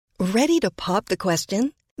Ready to pop the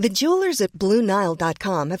question? The jewelers at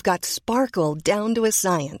BlueNile.com have got sparkle down to a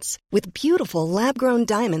science with beautiful lab-grown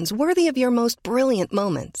diamonds worthy of your most brilliant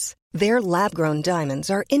moments. Their lab-grown diamonds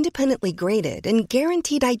are independently graded and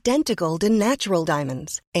guaranteed identical to natural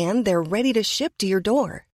diamonds, and they're ready to ship to your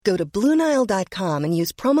door. Go to BlueNile.com and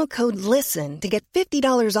use promo code LISTEN to get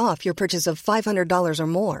 $50 off your purchase of $500 or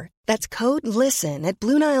more. That's code LISTEN at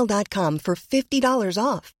BlueNile.com for $50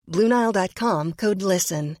 off. BlueNile.com, code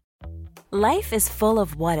LISTEN. Life is full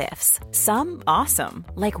of what-ifs. Some awesome,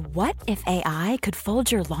 like what if AI could fold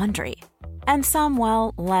your laundry? And some,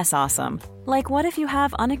 well, less awesome, like what if you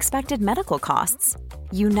have unexpected medical costs?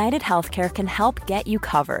 United Healthcare can help get you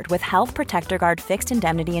covered with Health Protector Guard fixed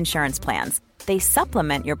indemnity insurance plans. They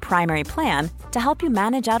supplement your primary plan to help you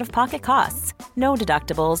manage out-of-pocket costs. No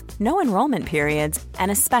deductibles, no enrollment periods,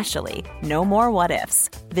 and especially no more what-ifs.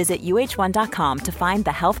 Visit uh1.com to find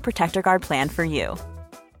the Health Protector Guard plan for you.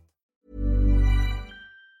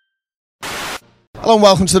 Hello and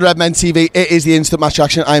welcome to the Red Men TV. It is the Instant Match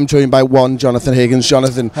Action. I am joined by one Jonathan Higgins.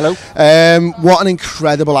 Jonathan, hello. What an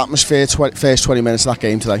incredible atmosphere first 20 minutes of that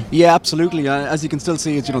game today. Yeah, absolutely. As you can still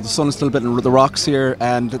see, the sun is still a bit in the rocks here,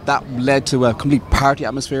 and that led to a complete party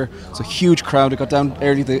atmosphere. It's a huge crowd. It got down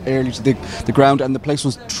early to the ground, and the place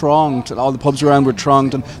was thronged. All the pubs around were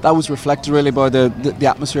thronged, and that was reflected really by the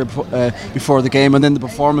atmosphere before the game, and then the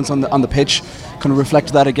performance on the pitch kind of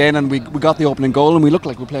reflected that again. And we got the opening goal, and we looked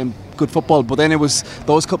like we were playing good football. But then it was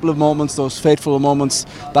those couple of moments, those fateful moments,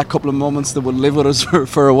 that couple of moments that will live with us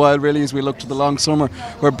for a while, really, as we look to the long summer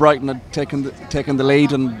where Brighton had taken the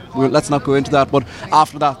lead, and let's not go into that. But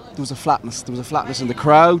after that, there was a flatness in the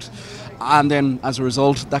crowd, and then as a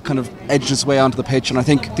result that kind of edged its way onto the pitch. And I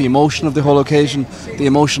think the emotion of the whole occasion, the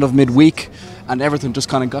emotion of midweek, and everything just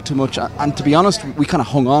kind of got too much. And to be honest, we kind of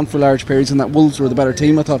hung on for large periods, and that Wolves were the better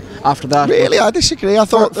team, I thought, after that. Really? I disagree. I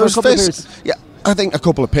thought for a couple of periods. Yeah, I think a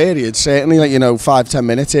couple of periods, certainly, 5-10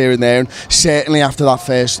 minutes here and there, and certainly after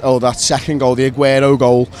that second goal, the Aguero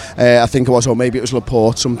goal, I think it was, or maybe it was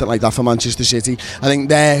Laporte, something like that for Manchester City. I think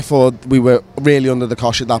therefore we were really under the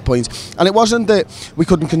cosh at that point, and it wasn't that we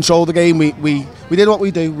couldn't control the game. We did what we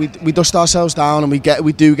do. We dust ourselves down, and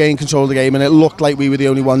we do gain control of the game, and it looked like we were the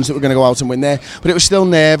only ones that were going to go out and win there. But it was still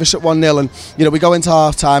nervous at 1-0, and we go into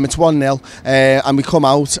half time, it's 1-0, and we come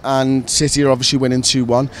out, and City are obviously winning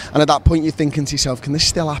 2-1, and at that point you're thinking to yourself, can this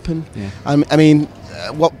still happen? Yeah. I mean,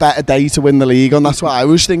 what better day to win the league on? That's what I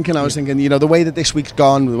was thinking. I was thinking, the way that this week's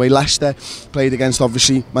gone, the way Leicester played against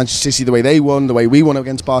obviously Manchester City, the way they won, the way we won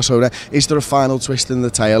against Barcelona, is there a final twist in the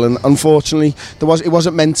tail? And unfortunately it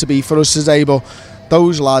wasn't meant to be for us today, but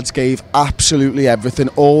those lads gave absolutely everything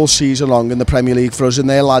all season long in the Premier League for us, and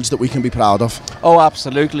they're lads that we can be proud of. Oh,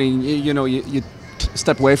 absolutely. You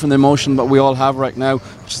step away from the emotion that we all have right now,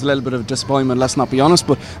 which is a little bit of a disappointment, let's not be honest.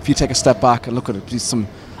 But if you take a step back and look at it, it's an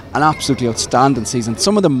absolutely outstanding season.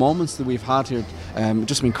 Some of the moments that we've had here,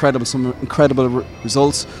 just been incredible. Some incredible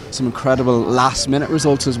results, some incredible last minute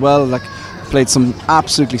results as well. Like, played some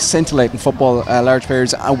absolutely scintillating football large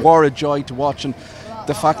periods, and were a joy to watch. And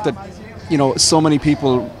the fact that so many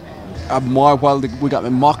people we got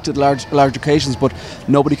mocked at large occasions, but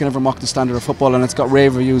nobody can ever mock the standard of football, and it's got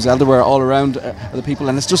rave reviews everywhere, all around the people,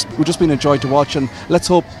 and we've just been a joy to watch. And let's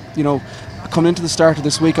hope, coming into the start of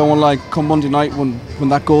this week, I won't lie, come Monday night when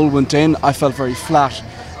that goal went in, I felt very flat.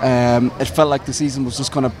 It felt like the season was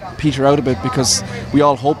just going to peter out a bit, because we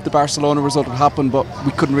all hoped the Barcelona result would happen, but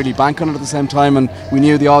we couldn't really bank on it at the same time, and we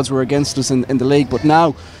knew the odds were against us in the league. But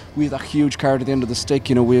now we have that huge card at the end of the stick.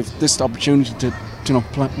 We have this opportunity to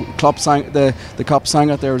Klopp sang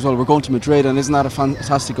out there as well. We're going to Madrid, and isn't that a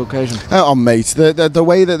fantastic occasion? Oh, mate, the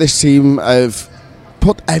way that this team have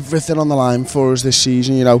put everything on the line for us this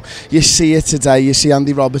season, you see it today. You see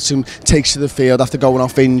Andy Robertson takes to the field after going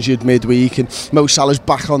off injured midweek, and Mo Salah's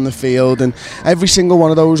back on the field, and every single one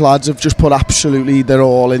of those lads have just put absolutely their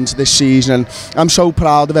all into this season. And I'm so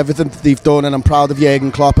proud of everything that they've done, and I'm proud of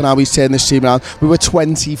Jurgen Klopp and how he's turned this team around. We were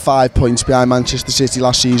 25 points behind Manchester City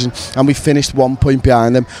last season, and we finished 1 point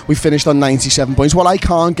behind them. We finished on 97 points. What I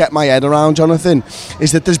can't get my head around, Jonathan,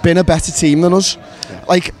 is that there's been a better team than us.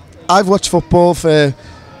 Like, I've watched football for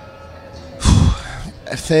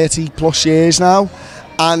 30 plus years now,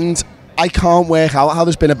 and I can't work out how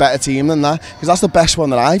there's been a better team than that, because that's the best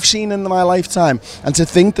one that I've seen in my lifetime. And to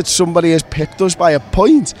think that somebody has pipped us by a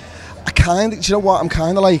point, I'm kind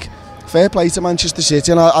of like, fair play to Manchester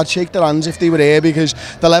City, and I'd shake their hands if they were here, because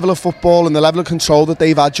the level of football and the level of control that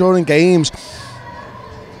they've had during games,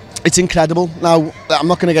 It's incredible. Now, I'm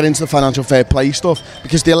not going to get into the financial fair play stuff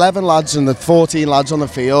because the 11 lads and the 14 lads on the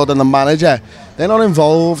field and the manager, they're not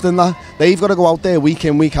involved in that. They've got to go out there week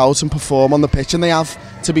in, week out and perform on the pitch, and they have,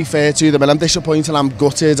 to be fair to them. And I'm disappointed, I'm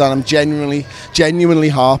gutted, and I'm genuinely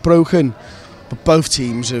heartbroken. But both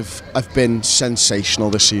teams have been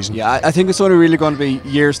sensational this season. Yeah, I think it's only really going to be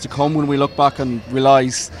years to come when we look back and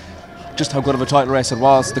realise just how good of a title race it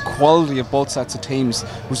was. The quality of both sets of teams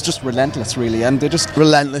was just relentless, really, and they just...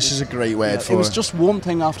 Relentless is a great word for it. It was just one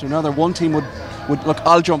thing after another. One team would look,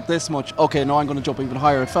 I'll jump this much, okay, no, I'm going to jump even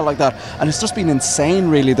higher. It felt like that, and it's just been insane,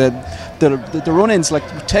 really. The run-ins, like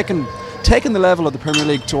taking the level of the Premier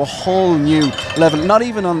League to a whole new level. Not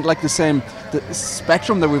even on like the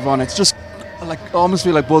spectrum that we've on. It's just like almost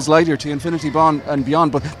feel like Buzz Lightyear to infinity and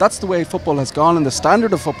beyond. But that's the way football has gone, and the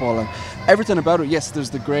standard of football and everything about it. Yes,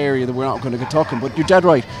 there's the grey area that we're not going to get talking, but you're dead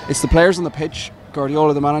right. It's the players on the pitch,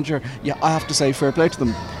 Guardiola, the manager. Yeah, I have to say fair play to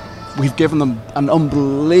them. We've given them an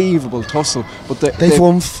unbelievable tussle, but they've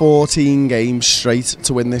won 14 games straight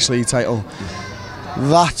to win this league title.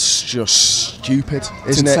 That's just stupid,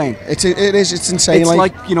 isn't insane. It is. It's insane. It's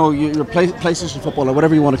like your PlayStation football or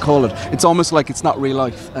whatever you want to call it. It's almost like it's not real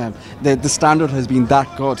life. The standard has been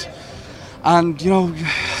that good, and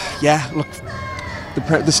yeah. Look,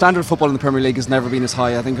 the standard of football in the Premier League has never been as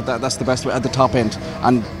high. I think that's the best way at the top end.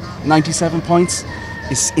 And 97 points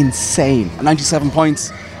is insane. And 97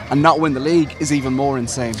 points. And not win the league is even more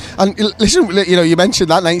insane. And listen, you mentioned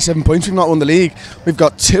that 97 points. We've not won the league. We've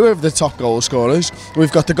got 2 of the top goal scorers.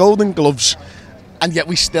 We've got the Golden Gloves, and yet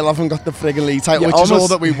we still haven't got the friggin' league title, which is all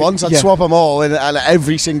that we want. I'd swap them all, and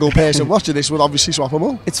every single person watching this would obviously swap them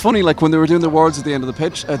all. It's funny, like when they were doing the awards at the end of the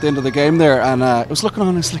pitch, at the end of the game there, and I was looking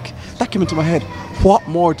on, it's like that came into my head. What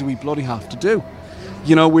more do we bloody have to do?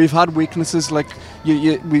 We've had weaknesses like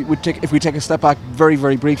if we take a step back very,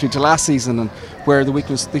 very briefly to last season, and where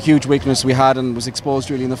the huge weakness we had and was exposed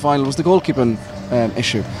really in the final was the goalkeeping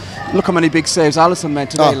issue. Look how many big saves Alisson made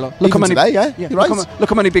today. Look how many today, yeah. Look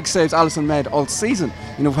how many big saves Alisson made all season.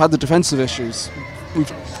 We've had the defensive issues.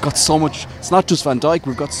 We've got so much. It's not just Van Dijk.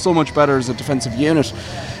 We've got so much better as a defensive unit.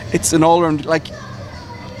 It's an all-round. Like,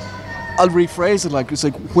 I'll rephrase it. Like, it's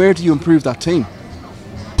like, where do you improve that team?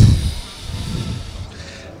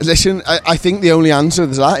 Listen, I think the only answer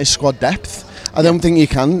to that is squad depth. I don't think you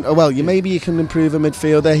can. Well, maybe you can improve a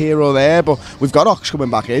midfielder here or there, but we've got Ox coming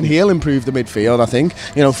back in. He'll improve the midfield, I think.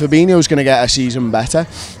 Fabinho's going to get a season better.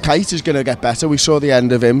 Kite is going to get better. We saw the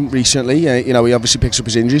end of him recently. He obviously picks up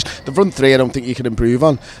his injuries. The front three, I don't think you can improve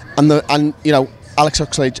on.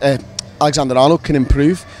 Alexander Arnold can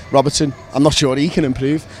improve. Robertson, I'm not sure he can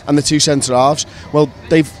improve. And the 2 centre halves, well,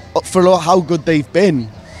 for how good they've been,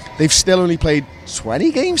 they've still only played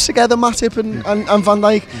 20 games together, Matip and Van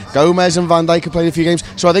Dijk. Gomez and Van Dijk have played a few games.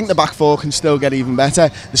 So I think the back four can still get even better.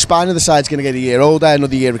 The spine of the side's going to get a year older,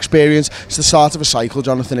 another year experience. It's the start of a cycle,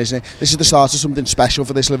 Jonathan, isn't it? This is the start of something special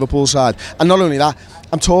for this Liverpool side. And not only that,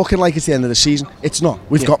 I'm talking like it's the end of the season. It's not.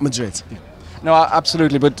 We've got Madrid. Yeah. No,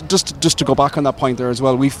 absolutely. But just to go back on that point there as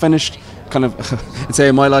well, we finished kind of, I'd say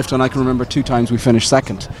in my lifetime, I can remember 2 times we finished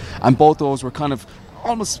second. And both those were kind of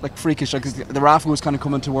almost like freakish, because the RAF was kind of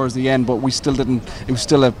coming towards the end, but we still didn't. It was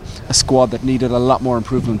still a squad that needed a lot more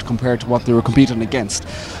improvement compared to what they were competing against.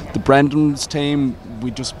 The Brendan's team, we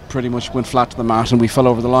just pretty much went flat to the mat and we fell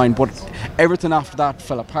over the line, but everything after that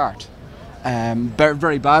fell apart. Very,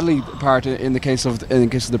 very badly apart in the case of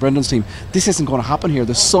the Brendan's team. This isn't going to happen here.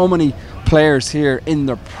 There's so many players here in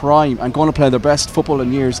their prime and going to play their best football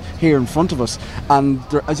in years here in front of us, and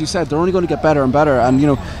as you said, they're only going to get better and better. And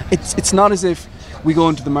it's not as if we go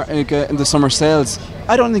into the summer sales.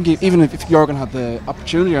 I don't think even if Jurgen had the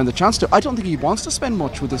opportunity and the chance to, I don't think he wants to spend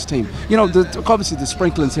much with this team. Obviously the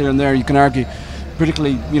sprinklings here and there, you can argue.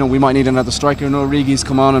 Particularly, we might need another striker. Rigi's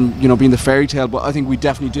come on and being the fairy tale, but I think we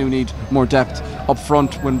definitely do need more depth up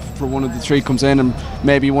front for one of the 3 comes in, and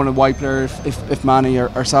maybe one of the wide player if Mane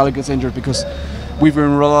or Salah gets injured, because we've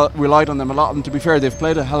been relied on them a lot. And to be fair, they've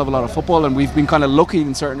played a hell of a lot of football, and we've been kind of lucky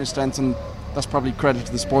in certain extents, and that's probably credit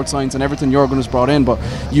to the sports science and everything Jurgen has brought in. But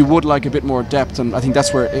you would like a bit more depth, and I think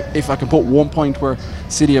that's where, if I can put one point where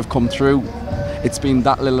City have come through, it's been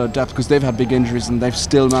that little of depth, because they've had big injuries and they've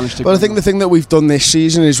still managed to. Well, I think the thing that we've done this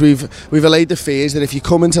season is we've allayed the fears that if you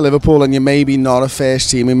come into Liverpool and you're maybe not a first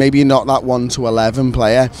team and maybe you're not that 1 to 11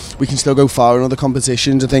 player, we can still go far in other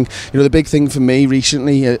competitions. I think the big thing for me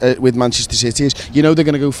recently with Manchester City is they're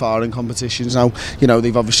going to go far in competitions now.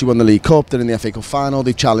 They've obviously won the League Cup, they're in the FA Cup final,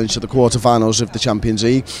 they've challenged to the quarter-finals of the Champions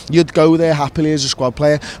League. You'd go there happily as a squad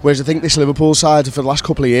player, whereas I think this Liverpool side for the last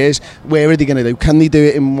couple of years, where are they going to do? Can they do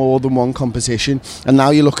it in more than one competition? coaching, and now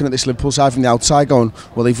you're looking at this Liverpool side from the outside going,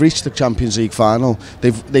 well, they've reached the Champions League final,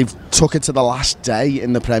 they've took it to the last day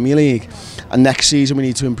in the Premier League, and next season we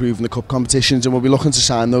need to improve in the cup competitions, and we'll be looking to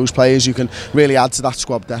sign those players who can really add to that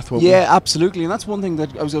squad depth, won't we? Yeah, absolutely, and that's one thing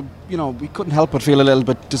that I was, we couldn't help but feel a little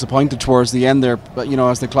bit disappointed towards the end there, but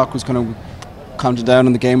as the clock was kind of counted down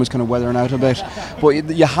and the game was kind of weathering out a bit. But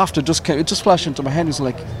you have to it just flashed into my head. It's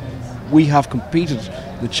like, we have competed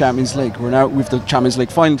in the Champions League. We've the Champions League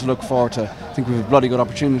final to look forward to. I think we have a bloody good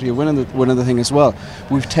opportunity of winning the thing as well.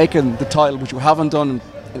 We've taken the title, which we haven't done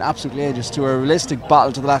in absolutely ages, to a realistic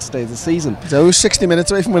battle to the last day of the season. So it was 60 minutes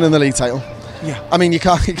away from winning the league title. Yeah, I mean, you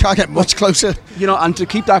can't get much closer. And to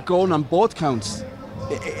keep that going on both counts,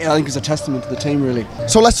 I think is a testament to the team, really.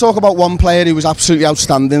 So let's talk about one player who was absolutely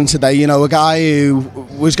outstanding today. A guy who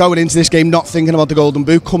was going into this game not thinking about the Golden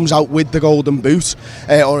Boot, comes out with the Golden Boot,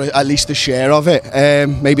 or at least a share of it,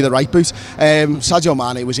 maybe the right boot. Sadio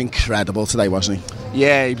Mane was incredible today, wasn't he?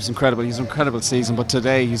 Yeah, he was incredible. He's an incredible season, but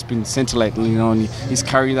today he's been scintillating, and he's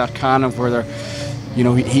carried that can of where they're...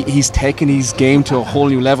 he's taken his game to a whole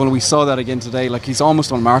new level, and we saw that again today. Like, he's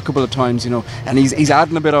almost unmarkable at times, and he's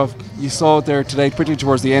adding a bit of... You saw it there today, particularly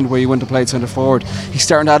towards the end where he went to play centre forward. He's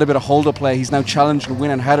starting to add a bit of hold-up play. He's now challenging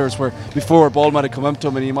winning headers where before a ball might have come up to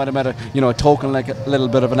him and he might have made a token, like a little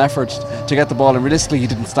bit of an effort to get the ball, and realistically he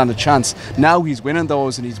didn't stand a chance. Now he's winning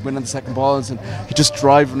those, and he's winning the second balls, and he's just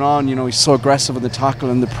driving on. He's so aggressive with the tackle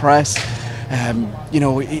and the press.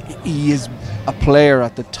 He is a player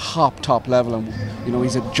at the top level, and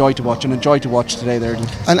he's a joy to watch, and a joy to watch today there.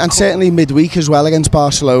 And certainly midweek as well against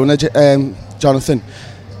Barcelona, Jonathan.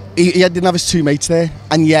 He didn't have his two mates there,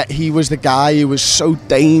 and yet he was the guy who was so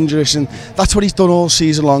dangerous, and that's what he's done all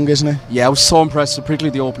season long, isn't it? Yeah, I was so impressed, particularly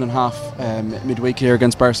the opening half midweek here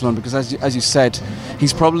against Barcelona, because as you said,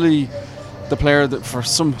 he's probably the player that, for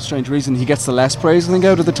some strange reason, he gets the less praise, I think,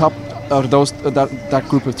 out of that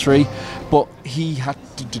group of three. But he had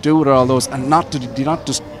to do it all those, and not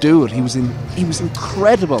just do it. He was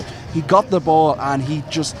incredible. He got the ball, and he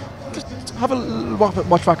just have a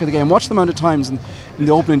watch back of the game. Watch the amount of times in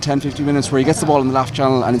the opening 10-15 minutes where he gets the ball in the left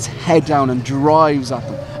channel and it's head down and drives at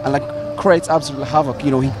them, and creates absolute havoc.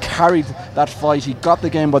 He carried that fight. He got the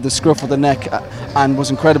game by the scruff of the neck and was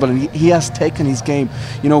incredible. And he has taken his game.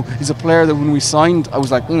 He's a player that when we signed, I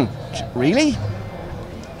was like, really?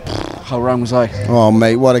 How wrong was I? Oh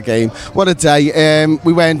mate, what a game, what a day.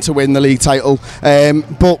 We went to win the league title,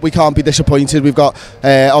 but we can't be disappointed. We've got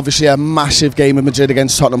obviously a massive game in Madrid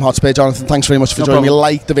against Tottenham Hotspur. Jonathan, thanks very much for joining me.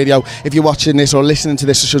 Like the video. If you're watching this or listening to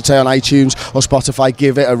this, I should say, on iTunes or Spotify,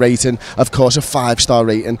 give it a rating, of course a 5-star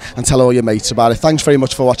rating, and tell all your mates about it. Thanks very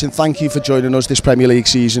much for watching. Thank you for joining us this Premier League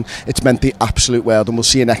season. It's meant the absolute world, and we'll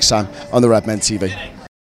see you next time on the Red Men TV.